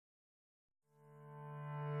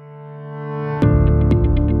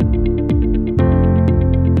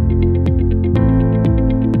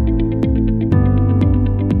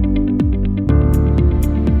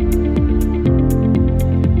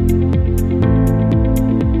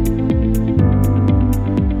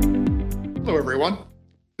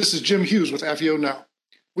This is Jim Hughes with AFIO Now.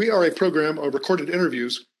 We are a program of recorded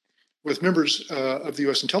interviews with members of the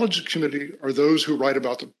U.S. intelligence community or those who write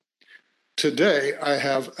about them. Today, I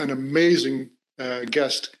have an amazing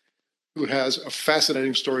guest who has a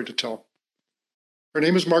fascinating story to tell. Her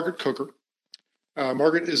name is Margaret Coker.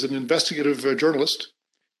 Margaret is an investigative journalist.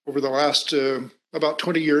 Over the last about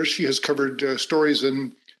 20 years, she has covered stories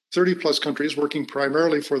in 30 plus countries, working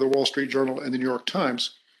primarily for the Wall Street Journal and the New York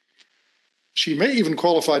Times. She may even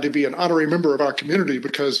qualify to be an honorary member of our community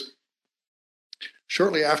because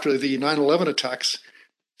shortly after the 9/11 attacks,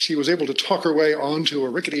 she was able to talk her way onto a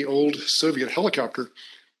rickety old Soviet helicopter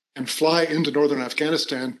and fly into northern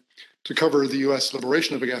Afghanistan to cover the U.S.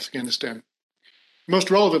 liberation of Afghanistan.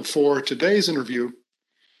 Most relevant for today's interview,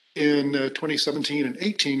 in 2017 and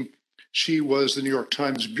 18, she was the New York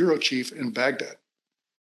Times bureau chief in Baghdad.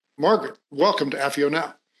 Margaret, welcome to AFIO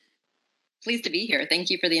Now. Pleased to be here. Thank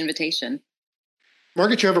you for the invitation.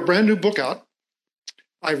 Margaret, you have a brand new book out.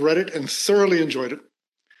 I've read it and thoroughly enjoyed it.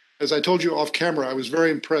 As I told you off camera, I was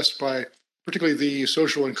very impressed by particularly the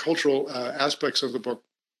social and cultural aspects of the book.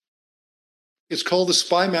 It's called The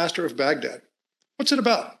Spy Master of Baghdad. What's it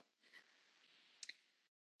about?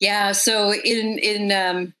 Yeah, so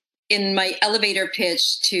in my elevator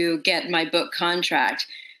pitch to get my book contract,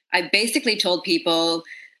 I basically told people,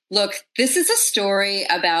 look, this is a story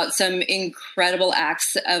about some incredible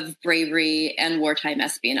acts of bravery and wartime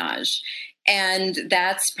espionage. And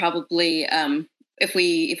that's probably, if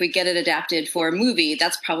we get it adapted for a movie,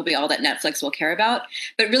 that's probably all that Netflix will care about.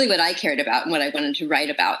 But really what I cared about and what I wanted to write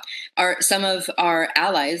about are some of our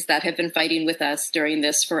allies that have been fighting with us during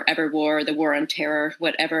this forever war, the war on terror,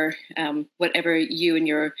 whatever you and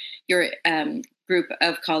your group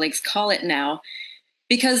of colleagues call it now.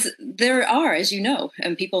 Because there are, as you know,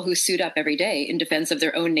 people who suit up every day in defense of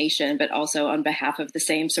their own nation, but also on behalf of the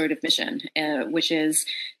same sort of mission, which is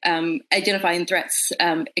identifying threats,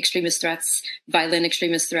 extremist threats, violent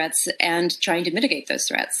extremist threats, and trying to mitigate those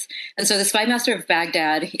threats. And so the Spy Master of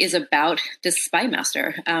Baghdad is about this spy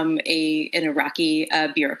master, an Iraqi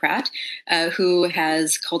bureaucrat who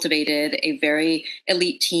has cultivated a very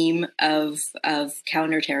elite team of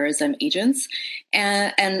counterterrorism agents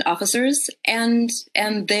and officers and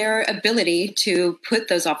their ability to put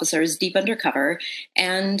those officers deep undercover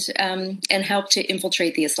and help to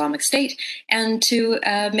infiltrate the Islamic State and to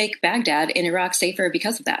make Baghdad in Iraq safer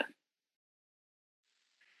because of that.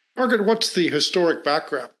 Margaret, what's the historic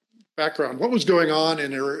background? What was going on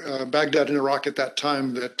in Baghdad in Iraq at that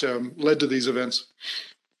time that led to these events?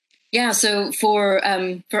 Yeah, so for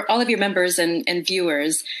all of your members and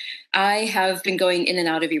viewers, I have been going in and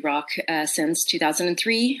out of Iraq since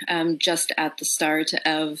 2003, just at the start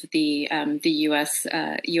of the U.S.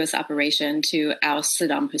 operation to oust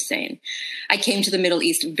Saddam Hussein. I came to the Middle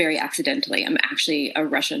East very accidentally. I'm actually a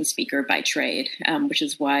Russian speaker by trade, which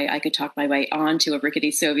is why I could talk my way onto a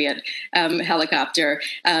rickety Soviet helicopter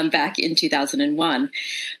back in 2001.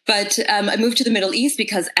 But I moved to the Middle East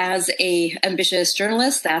because, as a ambitious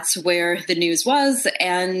journalist, that's where the news was,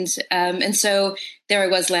 and so there I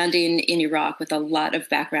was landing in Iraq with a lot of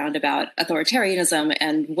background about authoritarianism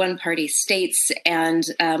and one-party states and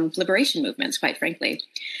liberation movements, quite frankly.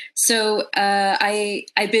 So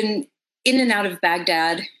I've been in and out of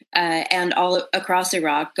Baghdad and all across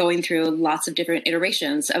Iraq, going through lots of different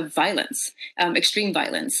iterations of violence, extreme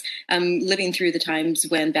violence, living through the times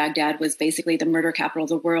when Baghdad was basically the murder capital of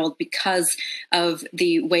the world because of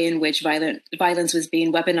the way in which violence was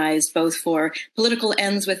being weaponized, both for political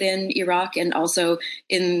ends within Iraq and also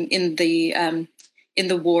in the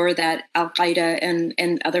war that Al-Qaeda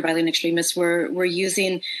and other violent extremists were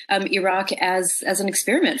using Iraq as an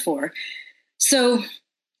experiment for. So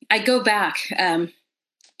I go back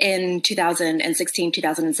in 2016,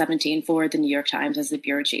 2017 for the New York Times as the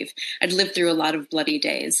bureau chief. I'd lived through a lot of bloody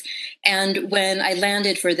days. And when I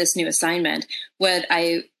landed for this new assignment, what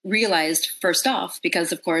I realized first off,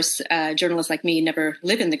 because of course, journalists like me never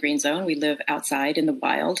live in the green zone, we live outside in the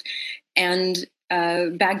wild. And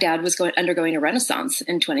Baghdad was undergoing a renaissance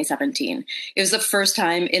in 2017. It was the first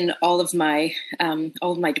time in all of my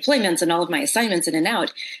deployments and all of my assignments in and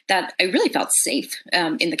out that I really felt safe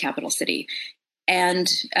in the capital city. And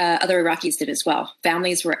other Iraqis did as well.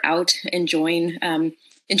 Families were out enjoying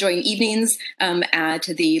evenings at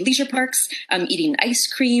the leisure parks, eating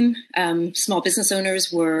ice cream. Small business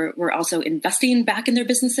owners were also investing back in their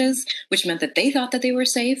businesses, which meant that they thought that they were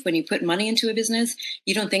safe. When you put money into a business,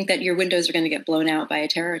 you don't think that your windows are going to get blown out by a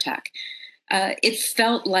terror attack. It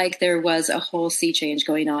felt like there was a whole sea change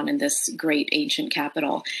going on in this great ancient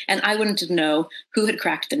capital. And I wanted to know who had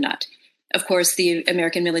cracked the nut. Of course, the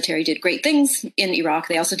American military did great things in Iraq.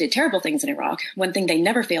 They also did terrible things in Iraq. One thing they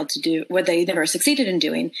never failed to do, what they never succeeded in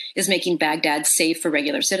doing, is making Baghdad safe for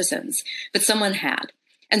regular citizens. But someone had.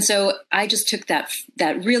 And so I just took that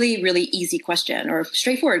really, really easy question, or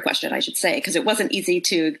straightforward question, I should say, because it wasn't easy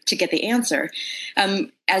to get the answer,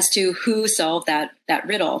 as to who solved that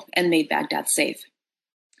riddle and made Baghdad safe.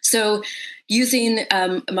 So using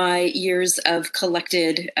my years of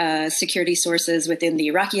collected security sources within the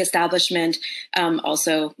Iraqi establishment,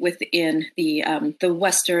 also within the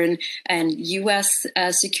Western and U.S.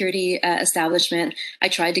 Security establishment, I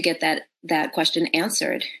tried to get that question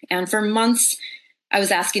answered. And for months, I was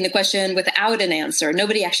asking the question without an answer.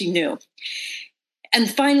 Nobody actually knew. And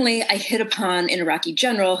finally, I hit upon an Iraqi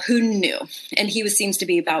general who knew. And he seems to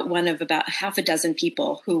be one of about half a dozen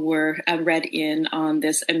people who were read in on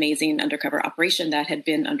this amazing undercover operation that had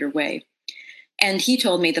been underway. And he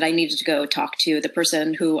told me that I needed to go talk to the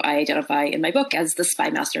person who I identify in my book as the spy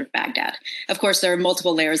master of Baghdad. Of course, there are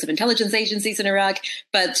multiple layers of intelligence agencies in Iraq,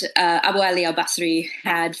 but Abu Ali al-Basri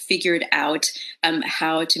had figured out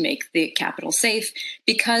how to make the capital safe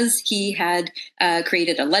because he had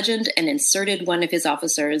created a legend and inserted one of his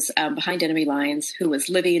officers behind enemy lines who was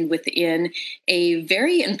living within a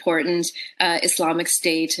very important Islamic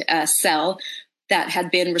State cell that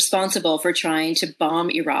had been responsible for trying to bomb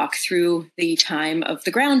Iraq through the time of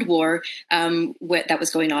the ground war that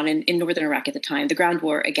was going on in northern Iraq at the time, the ground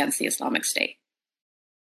war against the Islamic State.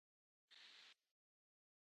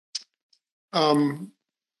 One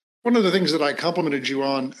of the things that I complimented you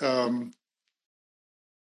on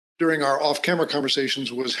during our off-camera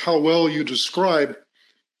conversations was how well you describe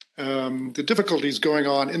the difficulties going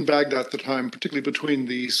on in Baghdad at the time, particularly between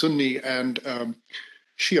the Sunni and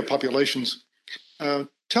Shia populations.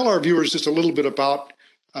 Tell our viewers just a little bit about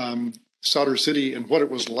Sadr City and what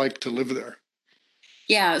it was like to live there.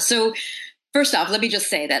 Yeah, so first off, let me just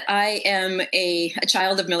say that I am a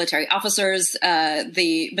child of military officers.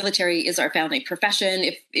 The military is our family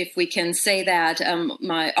profession, if we can say that.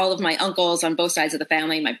 All of my uncles on both sides of the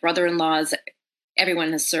family, my brother-in-laws,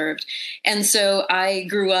 everyone has served. And so I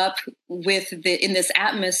grew up in this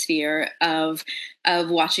atmosphere of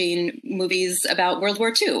watching movies about World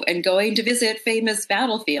War II and going to visit famous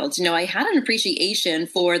battlefields. You know, I had an appreciation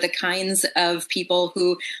for the kinds of people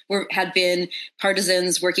who had been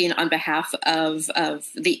partisans working on behalf of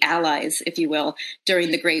the Allies, if you will,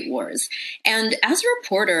 during the Great Wars. And as a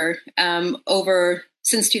reporter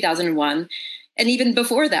since 2001, and even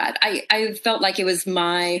before that, I felt like it was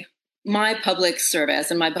my public service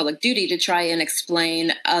and my public duty to try and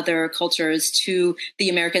explain other cultures to the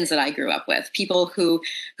Americans that I grew up with, people who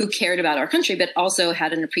cared about our country, but also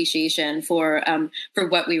had an appreciation for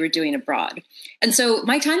what we were doing abroad. And so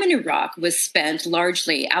my time in Iraq was spent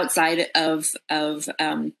largely outside of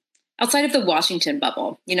the Washington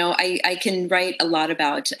bubble. You know, I can write a lot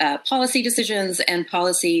about policy decisions and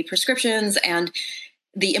policy prescriptions and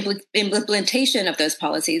the implementation of those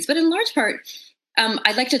policies, but in large part,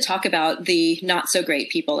 I'd like to talk about the not so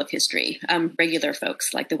great people of history, regular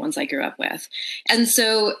folks like the ones I grew up with. And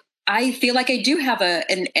so I feel like I do have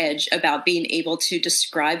an edge about being able to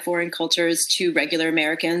describe foreign cultures to regular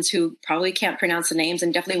Americans who probably can't pronounce the names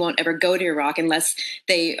and definitely won't ever go to Iraq unless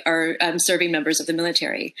they are serving members of the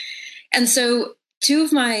military. And so two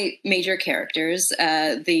of my major characters,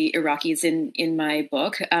 the Iraqis in my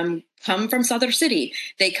book, come from Sadr City.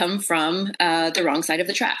 They come from the wrong side of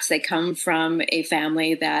the tracks. They come from a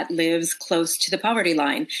family that lives close to the poverty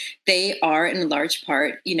line. They are, in large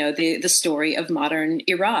part, the story of modern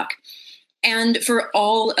Iraq. And for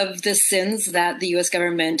all of the sins that the U.S.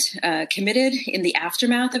 government committed in the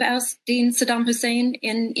aftermath of ousting Saddam Hussein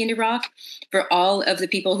in Iraq, for all of the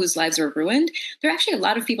people whose lives were ruined, there are actually a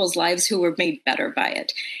lot of people's lives who were made better by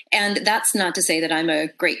it. And that's not to say that I'm a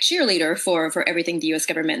great cheerleader for everything the U.S.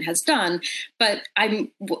 government has done, but I'm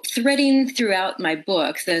threading throughout my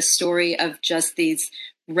book the story of just these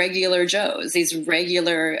regular Joes, these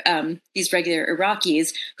regular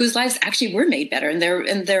Iraqis whose lives actually were made better, and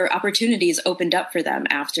their opportunities opened up for them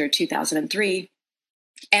after 2003.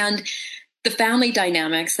 And the family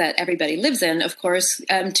dynamics that everybody lives in, of course,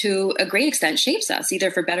 to a great extent shapes us, either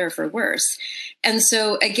for better or for worse. And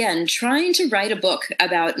so, again, trying to write a book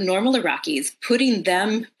about normal Iraqis, putting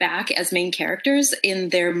them back as main characters in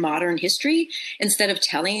their modern history, instead of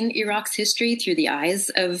telling Iraq's history through the eyes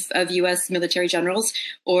of U.S. military generals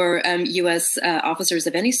or U.S. officers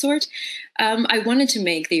of any sort, I wanted to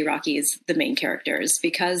make the Iraqis the main characters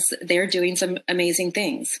because they're doing some amazing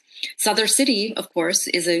things. Sadr City, of course,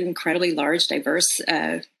 is an incredibly large, diverse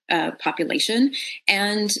population,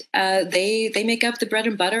 and they make up the bread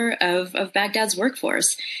and butter of Baghdad's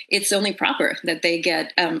workforce. It's only proper that they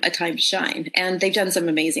get a time to shine, and they've done some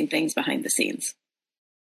amazing things behind the scenes.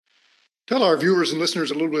 Tell our viewers and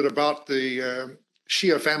listeners a little bit about the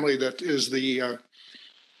Shia family that is the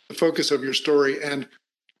focus of your story, and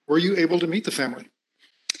were you able to meet the family?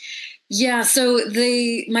 Yeah, so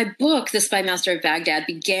my book, The Spy Master of Baghdad,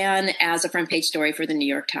 began as a front page story for the New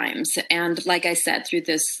York Times, and like I said, through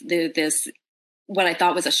this what I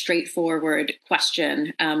thought was a straightforward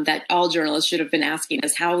question that all journalists should have been asking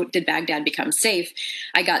is, how did Baghdad become safe?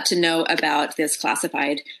 I got to know about this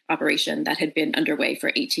classified operation that had been underway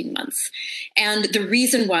for 18 months. And the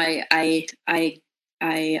reason why I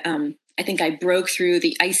think I broke through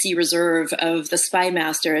the icy reserve of the spy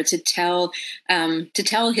master to tell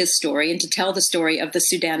his story and to tell the story of the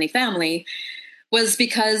Soudani family was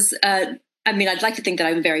because I'd like to think that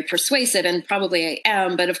I'm very persuasive, and probably I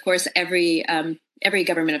am. But of course, every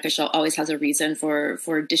government official always has a reason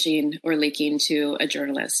for dishing or leaking to a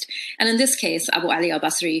journalist. And in this case, Abu Ali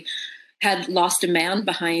al-Basri had lost a man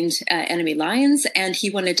behind enemy lines, and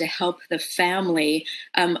he wanted to help the family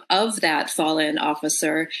of that fallen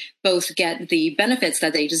officer both get the benefits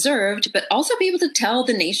that they deserved, but also be able to tell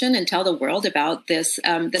the nation and tell the world about this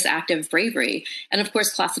act of bravery. And of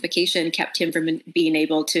course, classification kept him from being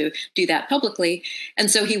able to do that publicly.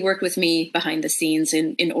 And so he worked with me behind the scenes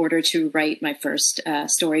in order to write my first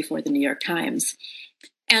story for the New York Times.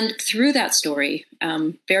 And through that story,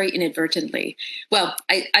 very inadvertently, well,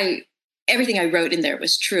 everything I wrote in there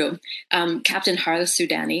was true. Captain Harris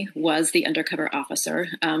Soudani was the undercover officer,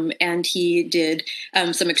 and he did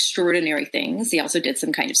some extraordinary things. He also did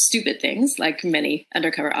some kind of stupid things, like many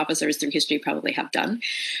undercover officers through history probably have done.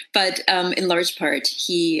 But in large part,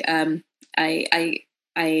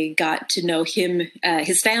 I got to know him,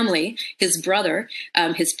 his family, his brother,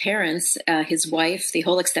 his parents, his wife, the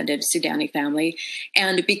whole extended Soudani family.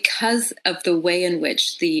 And because of the way in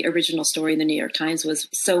which the original story in the New York Times was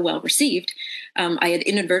so well received, I had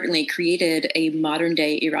inadvertently created a modern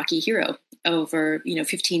day Iraqi hero. Over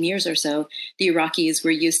 15 years or so, the Iraqis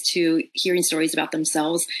were used to hearing stories about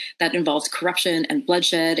themselves that involved corruption and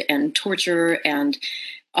bloodshed and torture and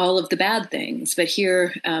all of the bad things. But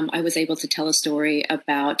here I was able to tell a story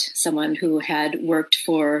about someone who had worked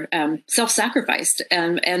for, self-sacrificed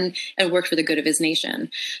and worked for the good of his nation.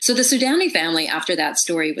 So the Soudani family, after that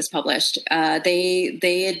story was published,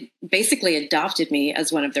 they had basically adopted me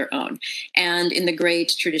as one of their own. And in the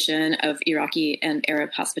great tradition of Iraqi and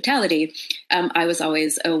Arab hospitality, I was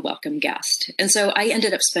always a welcome guest. And so I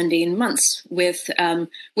ended up spending months with the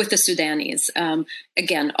Soudanis,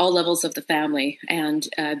 again, all levels of the family. And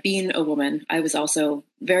being a woman, I was also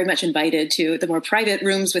very much invited to the more private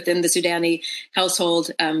rooms within the Soudani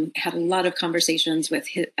household, had a lot of conversations with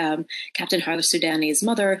Captain Harris Soudani's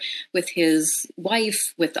mother, with his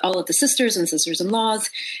wife, with all of the sisters and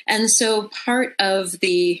sisters-in-laws. And so part of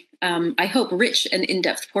the I hope, rich and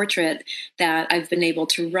in-depth portrait that I've been able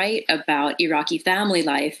to write about Iraqi family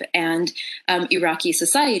life and Iraqi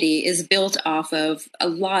society is built off of a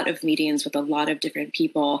lot of meetings with a lot of different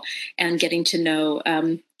people and getting to know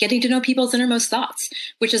people's innermost thoughts,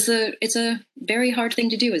 which is it's a very hard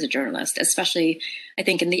thing to do as a journalist, especially I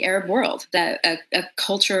think in the Arab world, that a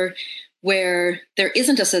culture where there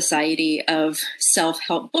isn't a society of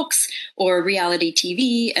self-help books or reality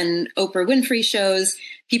TV and Oprah Winfrey shows.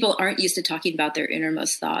 People aren't used to talking about their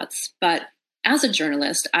innermost thoughts. But as a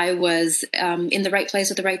journalist, I was in the right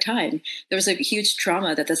place at the right time. There was a huge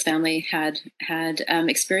trauma that this family had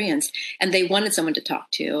experienced, and they wanted someone to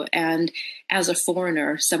talk to. And as a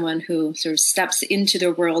foreigner, someone who sort of steps into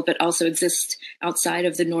their world but also exists outside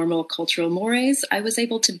of the normal cultural mores, I was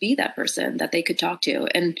able to be that person that they could talk to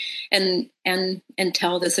and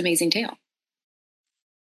tell this amazing tale.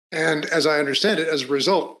 And as I understand it, as a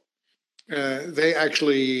result, they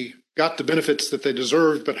actually got the benefits that they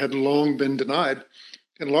deserved, but had long been denied,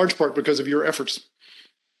 in large part because of your efforts.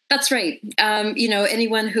 That's right.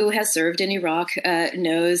 Anyone who has served in Iraq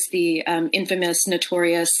knows the infamous,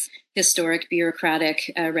 notorious, historic, bureaucratic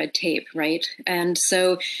red tape, right? And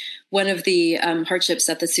so one of the hardships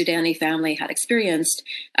that the Soudani family had experienced,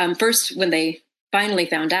 first when they finally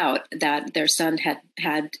found out that their son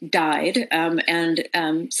had died,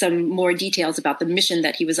 and some more details about the mission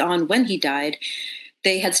that he was on when he died,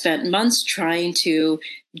 they had spent months trying to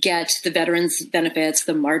get the veterans benefits,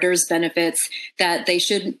 the martyrs benefits that they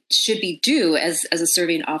should be due as a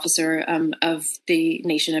serving officer of the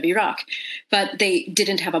nation of Iraq. But they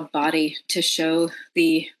didn't have a body to show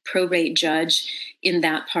the probate judge in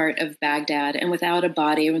that part of Baghdad. And without a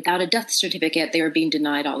body, without a death certificate, they were being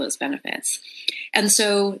denied all those benefits. And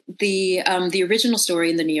so the original story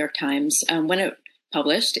in the New York Times, when it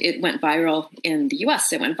published, it went viral in the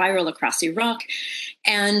US, it went viral across Iraq.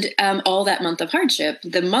 And all that month of hardship,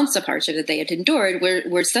 the months of hardship that they had endured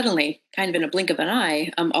were suddenly, kind of in a blink of an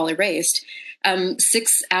eye, all erased.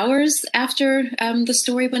 6 hours after the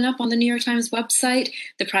story went up on the New York Times website,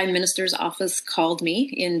 the Prime Minister's office called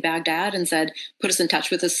me in Baghdad and said, put us in touch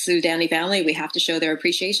with the Soudani family. We have to show their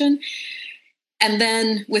appreciation. And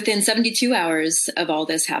then within 72 hours of all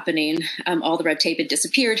this happening, all the red tape had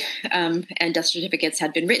disappeared, and death certificates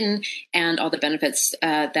had been written, and all the benefits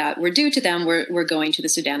that were due to them were going to the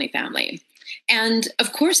Soudani family. And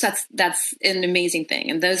of course, that's an amazing thing.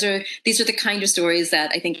 And these are the kind of stories that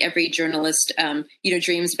I think every journalist,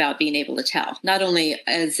 dreams about being able to tell. Not only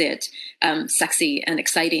is it sexy and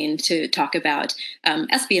exciting to talk about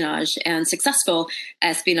espionage and successful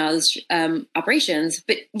espionage operations,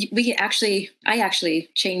 but I actually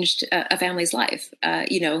changed a family's life.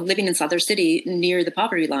 Living in Sadr City near the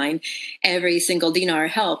poverty line, every single dinar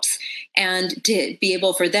helps. And to be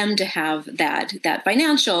able for them to have that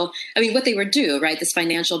financial, what they were due, right? This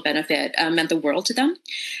financial benefit meant the world to them.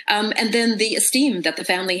 And then the esteem that the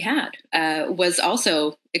family had was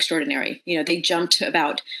also extraordinary. They jumped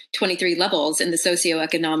about 23 levels in the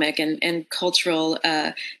socioeconomic and cultural,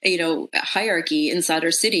 hierarchy in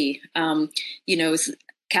Sadr City.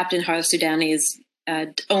 Captain Harith Soudani's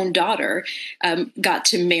own daughter got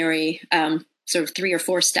to marry sort of 3 or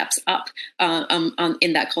 4 steps up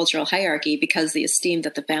in that cultural hierarchy because the esteem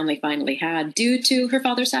that the family finally had due to her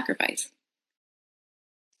father's sacrifice.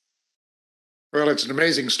 Well, it's an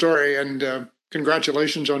amazing story, and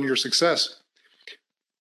congratulations on your success.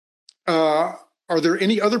 Are there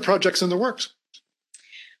any other projects in the works?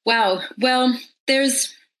 Wow. Well,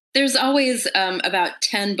 there's always about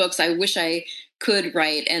 10 books I wish I could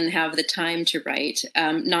write and have the time to write.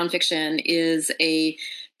 Nonfiction is a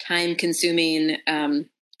time-consuming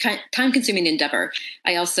endeavor.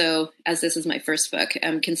 I also, as this is my first book,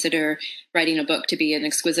 consider writing a book to be an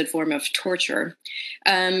exquisite form of torture.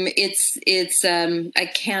 Every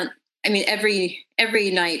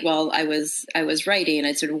night while I was writing,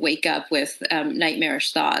 I'd sort of wake up with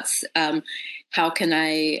nightmarish thoughts. How can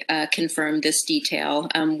I confirm this detail?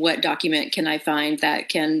 What document can I find that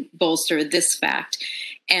can bolster this fact?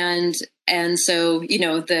 And so,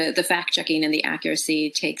 the fact checking and the accuracy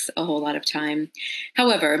takes a whole lot of time.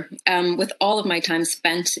 However, with all of my time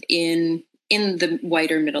spent in the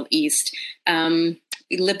wider Middle East, I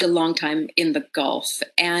lived a long time in the Gulf,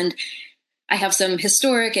 and I have some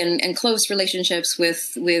historic and close relationships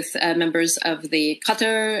with members of the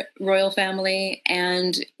Qatar royal family,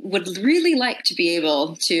 and would really like to be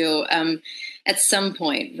able to, at some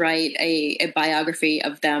point, write a biography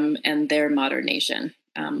of them and their modern nation.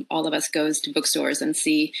 All of us goes to bookstores and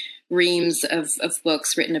see reams of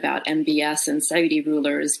books written about MBS and Saudi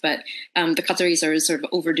rulers, but the Qataris are sort of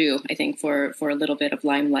overdue, I think, for a little bit of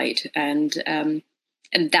limelight, and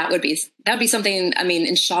that would be something,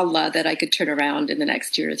 inshallah, that I could turn around in the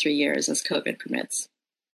next 2 or 3 years as COVID permits.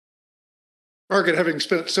 Margaret, having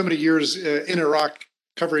spent so many years in Iraq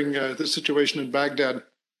covering the situation in Baghdad,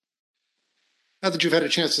 now that you've had a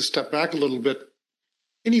chance to step back a little bit,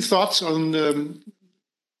 any thoughts on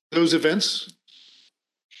those events?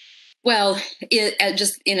 Well,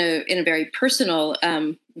 just in a very personal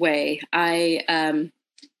way,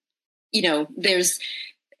 there's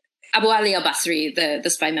Abu Ali al-Basri, the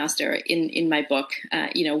spy master in my book.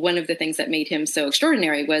 One of the things that made him so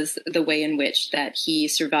extraordinary was the way in which that he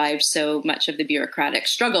survived so much of the bureaucratic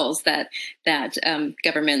struggles that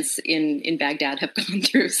governments in Baghdad have gone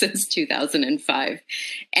through since 2005.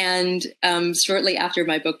 And shortly after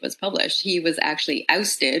my book was published, he was actually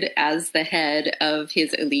ousted as the head of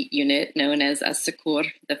his elite unit known as As-Sukur,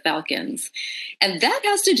 the Falcons. And that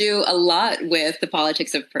has to do a lot with the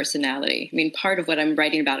politics of personality. Part of what I'm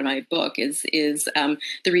writing about in my book is the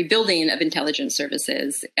rebuilding of intelligence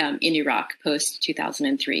services in Iraq post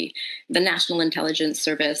 2003. The National Intelligence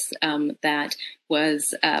Service that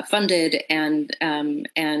was funded and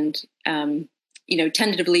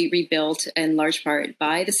tentatively rebuilt in large part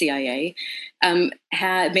by the CIA,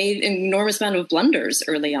 had made an enormous amount of blunders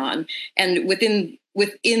early on. And within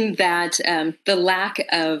within that, the lack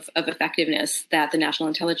of effectiveness that the National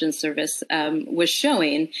Intelligence Service was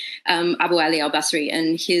showing, Abu Ali al-Basri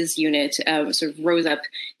and his unit sort of rose up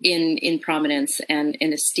in prominence and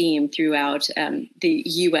in esteem throughout the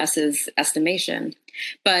U.S.'s estimation.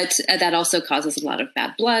 But that also causes a lot of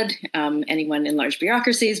bad blood. Anyone in large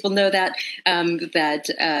bureaucracies will know that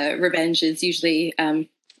revenge is usually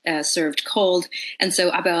served cold. And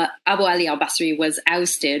so Abu Ali al-Basri was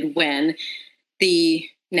ousted when the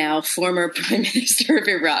now former prime minister of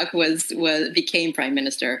Iraq became prime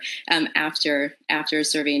minister after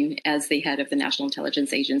serving as the head of the National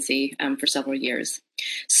Intelligence Agency for several years.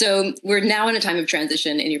 So we're now in a time of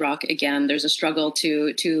transition in Iraq again. There's a struggle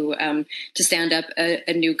to stand up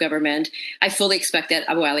a new government. I fully expect that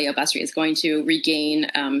Abu Ali al-Basri is going to regain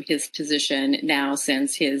his position now,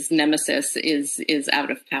 since his nemesis is out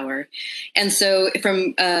of power. And so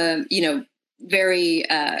from very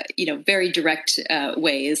direct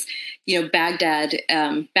ways, Baghdad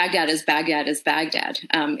is Baghdad.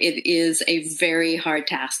 It is a very hard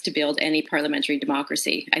task to build any parliamentary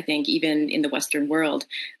democracy. I think even in the Western world,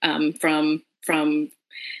 from the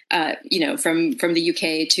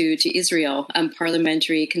UK to Israel,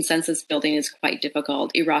 parliamentary consensus building is quite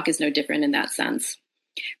difficult. Iraq is no different in that sense.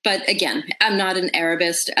 But again, I'm not an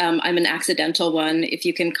Arabist. I'm an accidental one, if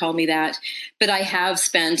you can call me that. But I have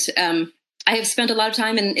spent a lot of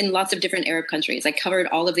time in lots of different Arab countries. I covered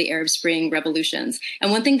all of the Arab Spring revolutions.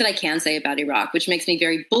 And one thing that I can say about Iraq, which makes me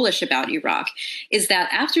very bullish about Iraq, is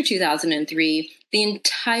that after 2003, the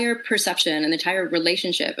entire perception and the entire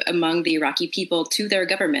relationship among the Iraqi people to their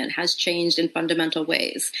government has changed in fundamental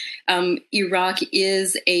ways. Iraq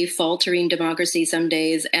is a faltering democracy some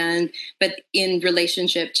days, but in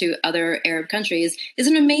relationship to other Arab countries is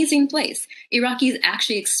an amazing place. Iraqis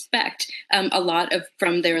actually expect a lot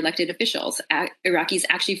from their elected officials. Iraqis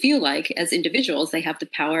actually feel like, as individuals, they have the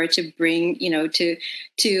power to bring, to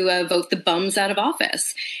vote the bums out of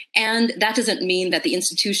office. And that doesn't mean that the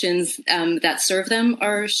institutions that serve them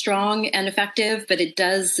are strong and effective, but it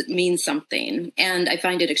does mean something. And I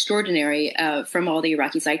find it extraordinary from all the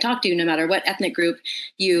Iraqis I talk to, no matter what ethnic group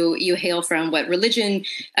you hail from, what religion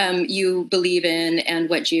you believe in, and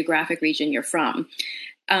what geographic region you're from.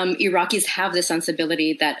 Iraqis have the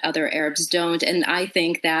sensibility that other Arabs don't. And I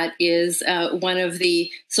think that is one of the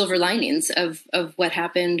silver linings of what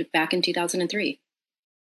happened back in 2003.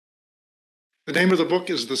 The name of the book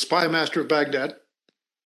is The Spy Master of Baghdad.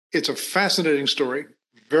 It's a fascinating story,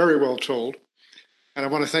 very well told. And I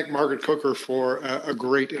want to thank Margaret Coker for a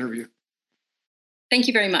great interview. Thank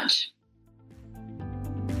you very much.